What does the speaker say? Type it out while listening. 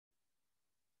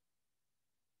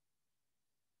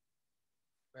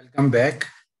Welcome back.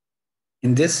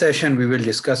 In this session, we will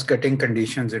discuss cutting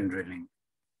conditions in drilling.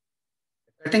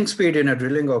 The cutting speed in a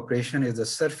drilling operation is the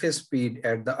surface speed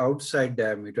at the outside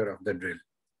diameter of the drill.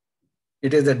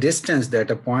 It is the distance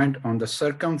that a point on the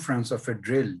circumference of a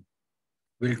drill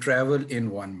will travel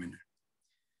in 1 minute.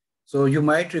 So you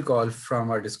might recall from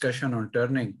our discussion on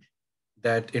turning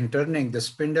that in turning, the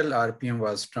spindle RPM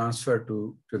was transferred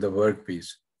to the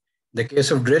workpiece. In the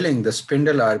case of drilling, the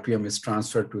spindle RPM is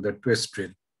transferred to the twist drill.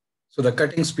 So the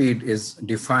cutting speed is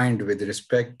defined with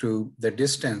respect to the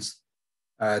distance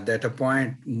that a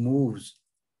point moves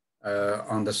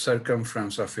on the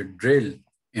circumference of a drill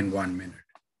in 1 minute.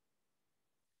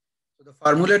 So the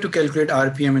formula to calculate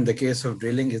RPM in the case of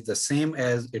drilling is the same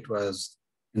as it was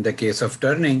in the case of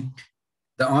turning.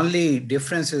 The only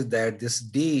difference is that this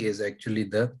D is actually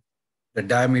the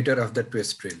diameter of the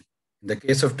twist drill. In the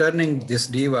case of turning, this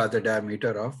D was the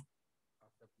diameter of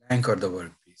the blank or the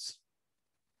workpiece.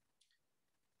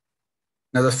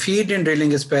 Now the feed in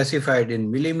drilling is specified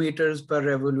in millimeters per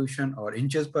revolution or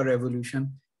inches per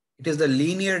revolution. It is the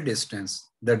linear distance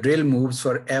the drill moves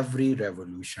for every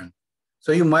revolution.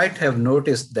 So you might have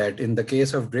noticed that in the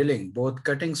case of drilling, both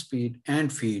cutting speed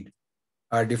and feed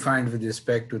are defined with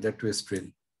respect to the twist drill.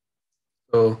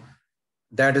 So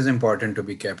that is important to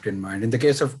be kept in mind. In the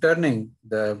case of turning,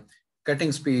 the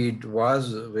cutting speed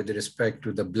was with respect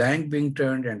to the blank being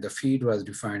turned and the feed was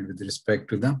defined with respect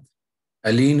to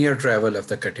a linear travel of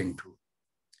the cutting tool.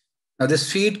 Now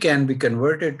this feed can be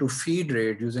converted to feed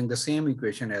rate using the same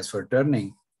equation as for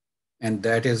turning, and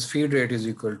that is feed rate is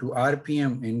equal to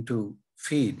RPM into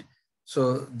feed.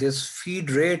 So this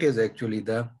feed rate is actually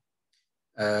the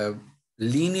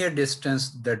linear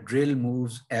distance the drill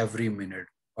moves every minute,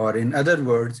 or in other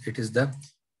words, it is the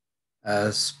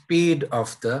speed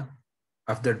of the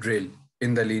drill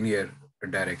in the linear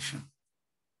direction.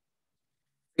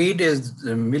 Feed is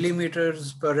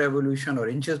millimeters per revolution or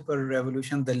inches per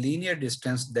revolution, the linear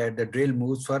distance that the drill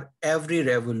moves for every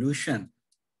revolution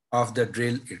of the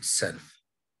drill itself.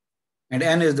 And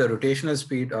N is the rotational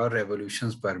speed or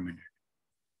revolutions per minute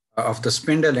of the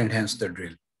spindle and hence the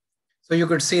drill. So you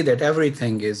could see that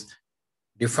everything is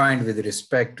defined with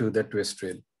respect to the twist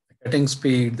drill. The cutting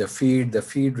speed, the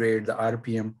feed rate, the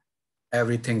RPM,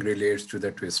 everything relates to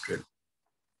the twist drill.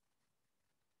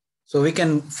 So we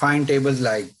can find tables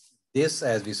like this,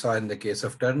 as we saw in the case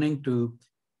of turning, to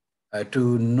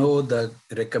know the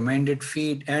recommended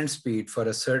feed and speed for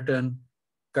a certain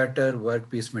cutter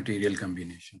workpiece material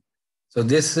combination. So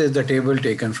this is the table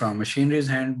taken from Machinery's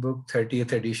Handbook,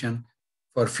 30th edition,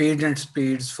 for feed and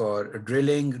speeds for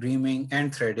drilling, reaming,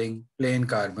 and threading, plain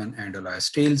carbon and alloy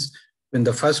steels. In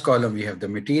the first column, we have the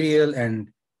material,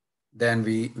 and then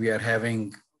we are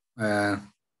having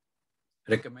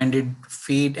recommended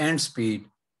feed and speed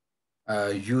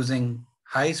using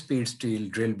high-speed steel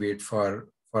drill bit for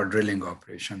drilling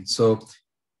operations. So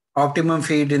optimum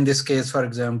feed in this case, for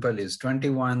example, is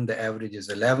 21, the average is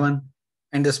 11,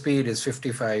 and the speed is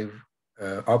 55.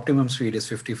 Optimum speed is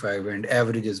 55 and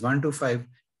average is 125.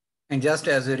 And just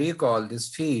as a recall, this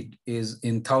feed is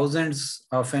in thousands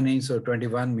of an inch, so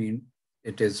 21 means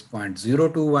it is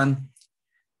 0.021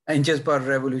 inches per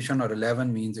revolution, or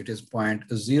 11 means it is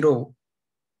 0.011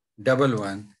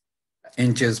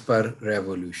 inches per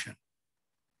revolution.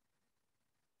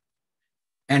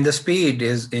 And the speed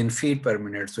is in feet per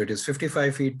minute, so it is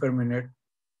 55 feet per minute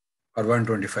or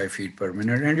 125 feet per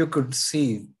minute. And you could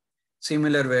see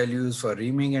similar values for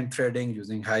reaming and threading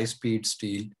using high-speed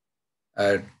steel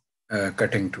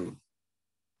cutting tool.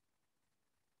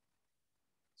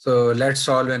 So let's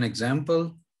solve an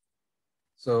example.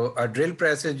 So a drill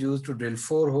press is used to drill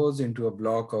 4 holes into a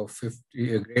block of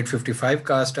grade 55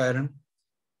 cast iron.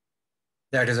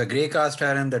 That is a gray cast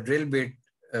iron. The drill bit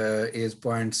is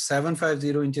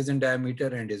 0.750 inches in diameter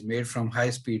and is made from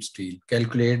high-speed steel.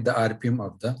 Calculate the RPM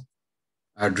of the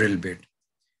drill bit.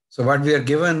 So what we are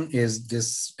given is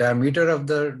this diameter of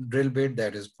the drill bit,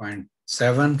 that is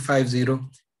 0.750.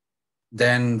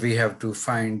 Then we have to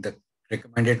find the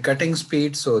recommended cutting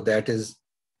speed. So that is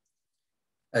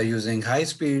using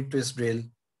high-speed twist drill,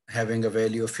 having a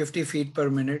value of 50 feet per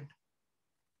minute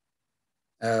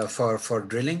for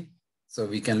drilling. So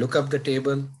we can look up the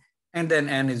table, and then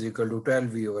N is equal to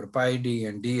 12V over pi D,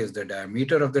 and D is the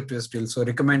diameter of the twist drill. So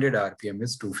recommended RPM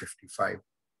is 255.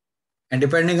 And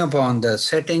depending upon the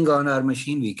setting on our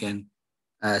machine, we can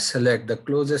select the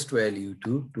closest value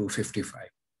to 255.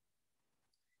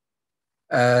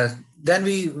 Then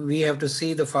we have to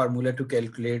see the formula to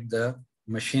calculate the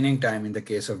machining time in the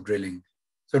case of drilling.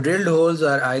 So drilled holes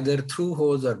are either through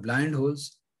holes or blind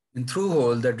holes. In through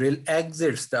hole, the drill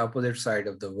exits the opposite side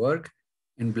of the work.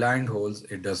 In blind holes,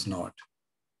 it does not.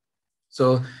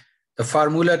 So the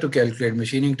formula to calculate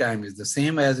machining time is the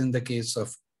same as in the case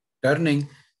of turning.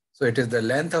 So it is the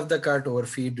length of the cut over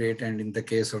feed rate. And in the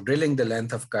case of drilling, the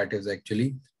length of cut is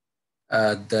actually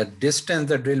the distance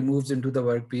the drill moves into the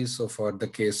workpiece. So for the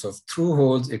case of through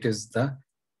holes, it is the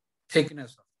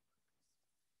thickness of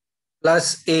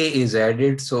plus A is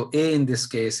added. So A in this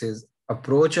case is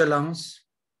approach allowance.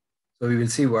 So we will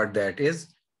see what that is.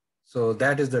 So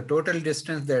that is the total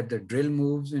distance that the drill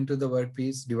moves into the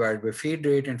workpiece divided by feed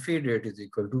rate, and feed rate is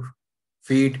equal to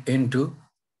feed into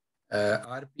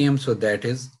RPM. So that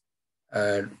is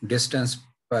distance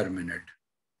per minute.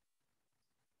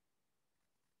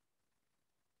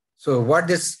 So what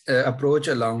this approach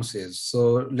allowance is.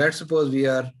 So let's suppose we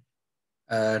are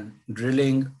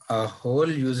drilling a hole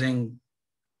using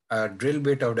a drill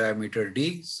bit of diameter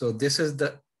D. So this is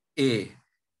the A,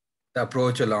 the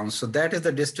approach allowance. So that is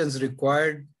the distance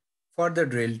required for the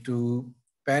drill to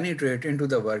penetrate into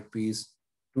the workpiece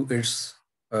to its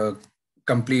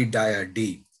complete dia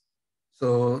D.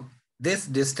 So this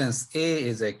distance A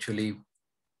is actually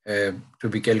to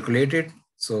be calculated.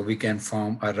 So we can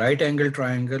form a right angle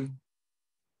triangle.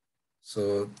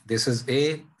 So this is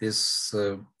A, this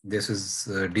is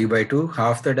D by 2,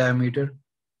 half the diameter.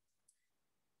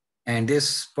 And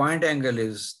this point angle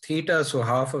is theta, so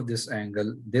half of this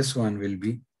angle, this one will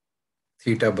be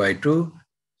theta by 2.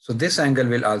 So this angle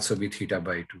will also be theta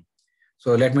by 2.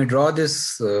 So let me draw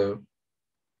this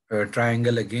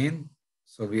triangle again.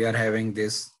 So we are having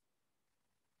this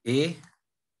A,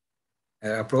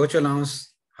 approach allowance,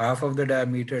 half of the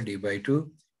diameter, D by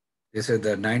 2. This is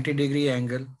the 90-degree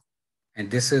angle.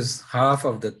 And this is half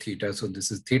of the theta. So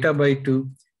this is theta by 2.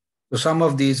 So sum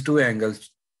of these two angles,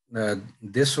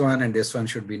 this one and this one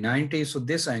should be 90. So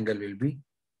this angle will be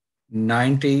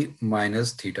 90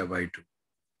 minus theta by 2.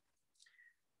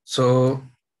 So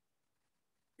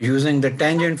using the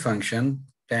tangent function,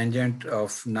 tangent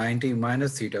of 90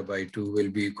 minus theta by 2 will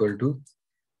be equal to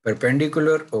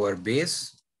perpendicular over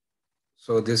base.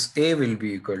 So this A will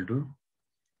be equal to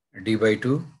D by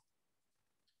 2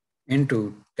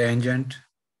 into tangent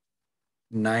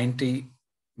 90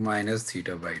 minus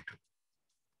theta by 2.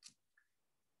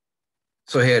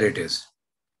 So here it is.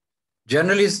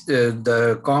 Generally,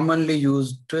 the commonly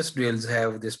used twist drills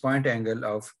have this point angle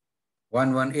of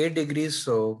 118 degrees.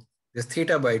 So this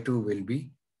theta by 2 will be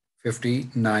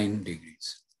 59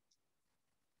 degrees.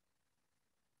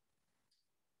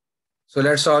 So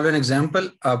let's solve an example.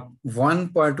 A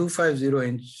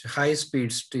 1.250-inch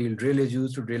high-speed steel drill is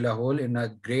used to drill a hole in a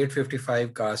grade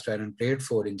 55 cast iron plate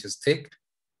 4 inches thick.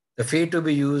 The feed to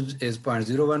be used is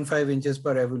 0.015 inches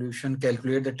per revolution.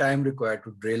 Calculate the time required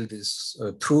to drill this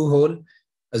through hole.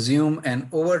 Assume an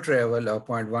over travel of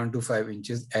 0.125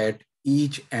 inches at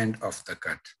each end of the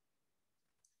cut.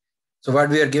 So what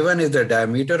we are given is the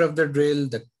diameter of the drill.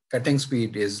 The cutting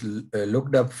speed is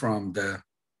looked up from the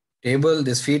table.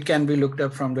 This feed can be looked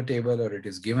up from the table, or it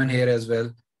is given here as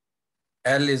well.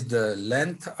 L is the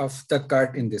length of the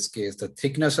cut, in this case, the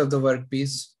thickness of the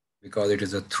workpiece, because it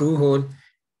is a through hole,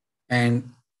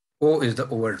 and O is the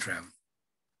over travel.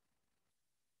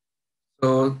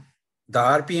 So the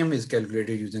RPM is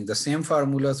calculated using the same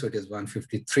formula, so it is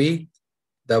 153.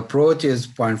 The approach is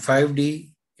 0.5D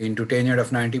into tangent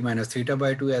of 90 minus theta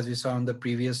by 2, as we saw on the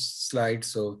previous slide.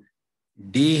 So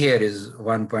D here is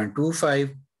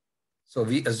 1.25. So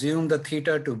we assume the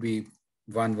theta to be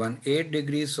 118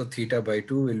 degrees. So theta by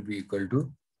 2 will be equal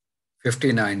to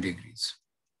 59 degrees.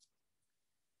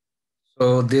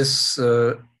 So this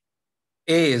A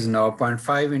is now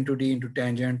 0.5 into D into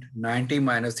tangent 90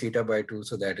 minus theta by 2.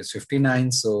 So that is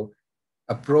 59. So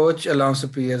approach allowance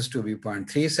appears to be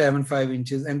 0.375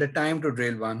 inches. And the time to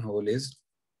drill one hole is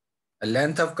a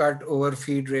length of cut over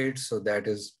feed rate. So that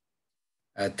is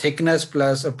thickness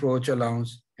plus approach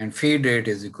allowance, and feed rate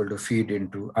is equal to feed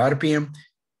into RPM.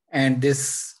 And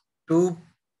this 2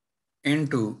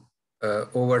 into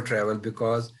over travel,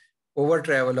 because over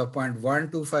travel of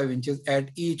 0.125 inches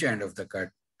at each end of the cut,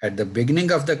 at the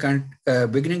beginning of the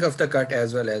cut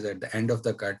as well as at the end of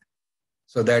the cut.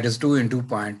 So that is 2 into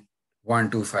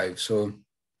 0.125. So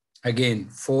again,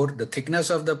 for the thickness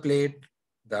of the plate,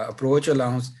 the approach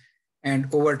allowance, and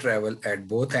over travel at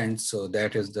both ends. So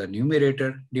that is the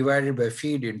numerator divided by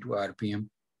feed into RPM.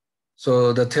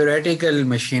 So the theoretical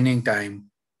machining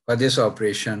time for this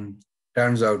operation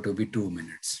turns out to be 2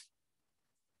 minutes.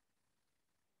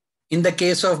 In the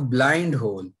case of blind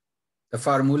hole, the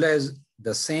formula is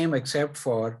the same except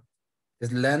for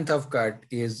this length of cut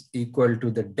is equal to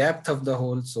the depth of the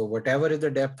hole. So whatever is the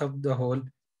depth of the hole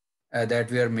that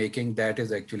we are making, that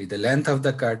is actually the length of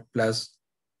the cut plus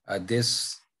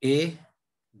this A,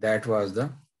 that was the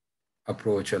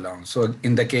approach along. So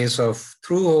in the case of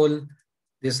through hole,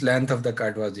 this length of the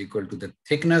cut was equal to the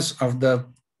thickness of the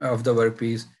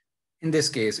workpiece. In this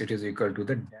case, it is equal to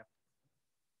the depth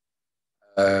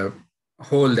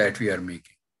hole that we are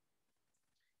making.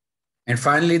 And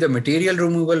finally, the material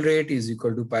removal rate is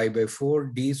equal to pi by 4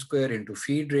 d square into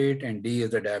feed rate, and d is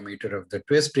the diameter of the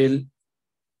twist drill,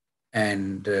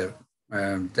 and the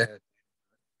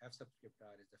F subscript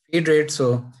R is the feed rate.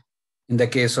 So in the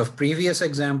case of previous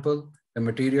example, the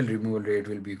material removal rate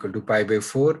will be equal to pi by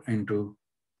 4 into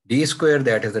d square,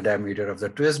 that is the diameter of the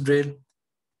twist drill,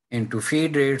 into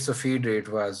feed rate. So feed rate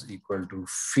was equal to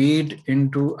feed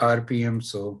into RPM.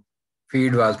 So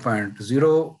feed was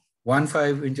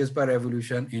 0.015 inches per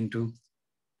revolution into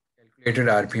calculated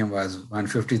RPM was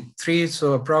 153.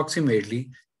 So approximately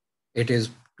it is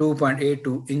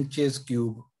 2.82 inches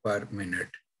cube per minute.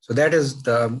 So that is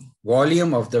the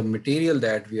volume of the material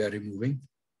that we are removing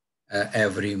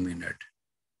every minute.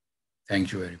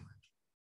 Thank you very much.